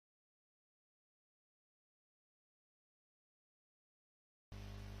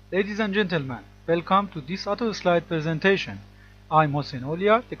Ladies and gentlemen, welcome to this auto slide presentation. I'm Hossein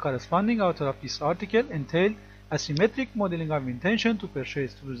Olia, the corresponding author of this article entitled Asymmetric Modeling of Intention to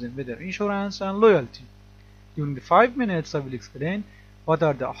Purchase Tourism Weather Insurance and Loyalty. During the 5 minutes I will explain what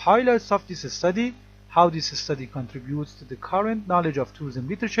are the highlights of this study, how this study contributes to the current knowledge of tourism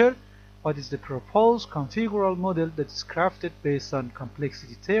literature, what is the proposed configural model that is crafted based on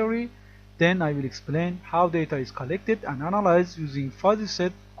complexity theory. Then I will explain how data is collected and analyzed using fuzzy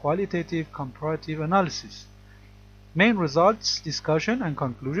set qualitative comparative analysis. Main results, discussion, and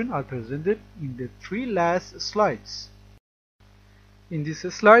conclusion are presented in the 3 last slides. In this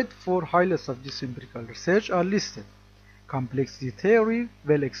slide, 4 highlights of this empirical research are listed. Complexity theory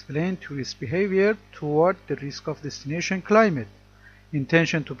well explained tourist behavior toward the risk of destination climate.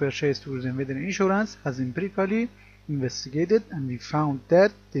 Intention to purchase tourism weather insurance has empirically investigated, and we found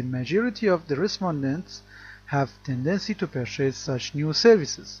that the majority of the respondents have tendency to purchase such new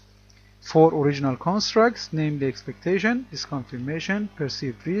services. 4 original constructs, namely expectation, disconfirmation,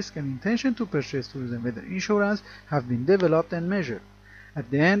 perceived risk, and intention to purchase tourism weather insurance, have been developed and measured.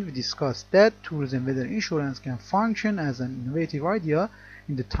 At the end, we discussed that tourism weather insurance can function as an innovative idea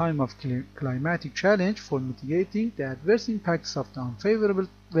in the time of climatic challenge for mitigating the adverse impacts of the unfavorable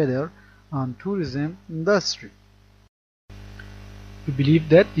weather on tourism industry. We believe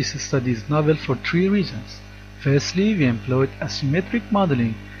that this study is novel for 3 reasons. Firstly, we employed asymmetric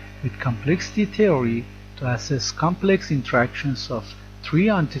modeling with complexity theory to assess complex interactions of 3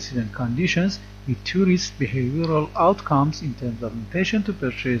 antecedent conditions with tourist behavioral outcomes in terms of intention to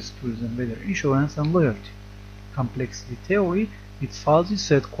purchase tourism weather insurance and loyalty. Complexity theory with fuzzy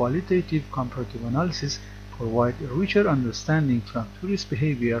set qualitative comparative analysis provide a richer understanding from tourist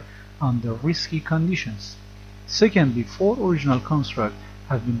behavior under risky conditions. Secondly, 4 original constructs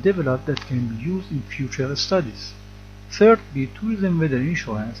have been developed that can be used in future studies. Thirdly, tourism weather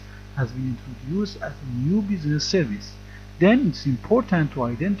insurance has been introduced as a new business service. Then it's important to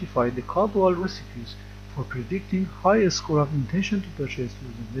identify the causal recipes for predicting higher score of intention to purchase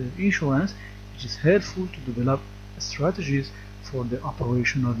tourism weather insurance, which is helpful to develop strategies for the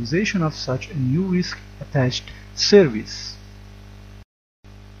operationalization of such a new risk-attached service.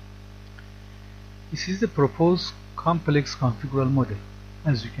 This is the proposed complex configural model.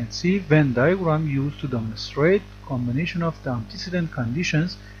 As you can see, Venn diagram used to demonstrate combination of the antecedent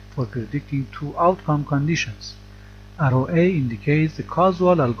conditions for predicting 2 outcome conditions. Arrow A indicates the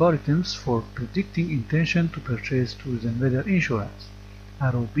causal algorithms for predicting intention to purchase tourism weather insurance.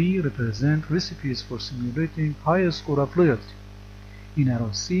 Arrow B represents recipes for simulating higher score of loyalty. In arrow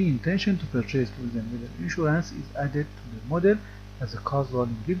C, intention to purchase tourism weather insurance is added to the model as a causal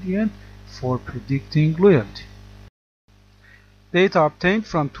ingredient for predicting loyalty. Data obtained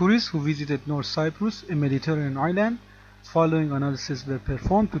from tourists who visited North Cyprus, a Mediterranean island. Following analyses were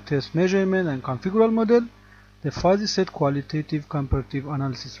performed to test measurement and configural model. The fuzzy set qualitative comparative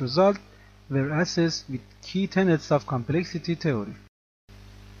analysis results were assessed with key tenets of complexity theory.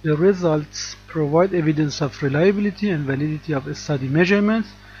 The results provide evidence of reliability and validity of study measurements.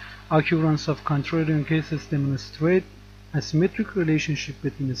 Occurrence of contrarian cases demonstrate asymmetric relationship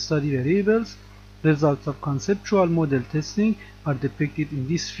between study variables. Results of conceptual model testing are depicted in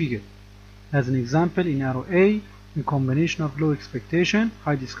this figure. As an example, in arrow A, a combination of low expectation,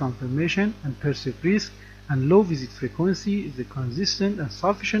 high disconfirmation, and perceived risk, and low visit frequency is a consistent and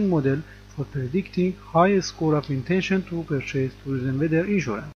sufficient model for predicting high score of intention to purchase tourism weather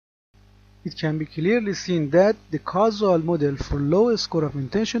insurance. It can be clearly seen that the causal model for low score of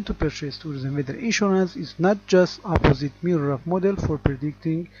intention to purchase tourism weather insurance is not just opposite mirror of model for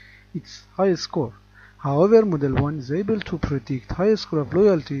predicting its high score. However, model 1 is able to predict high score of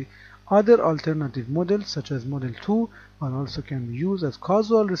loyalty. Other alternative models such as model 2 also can be used as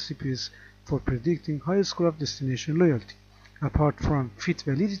causal recipes for predicting high score of destination loyalty. Apart from fit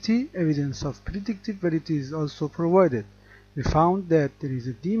validity, evidence of predictive validity is also provided. We found that there is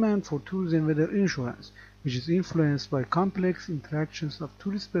a demand for tourism weather insurance, which is influenced by complex interactions of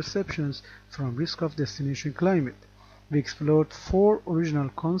tourist perceptions from risk of destination climate. We explored 4 original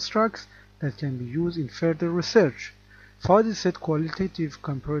constructs that can be used in further research. Fuzzy set qualitative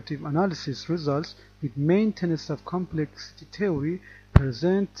comparative analysis results with main tenets of complexity theory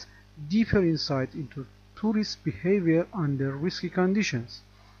present deeper insight into tourist behavior under risky conditions.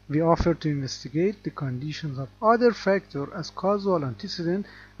 We offer to investigate the conditions of other factors as causal antecedent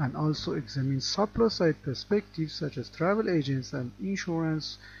and also examine supply-side perspectives such as travel agents and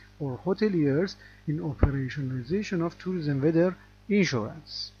insurance or hoteliers in operationalization of tourism weather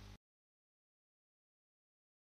insurance.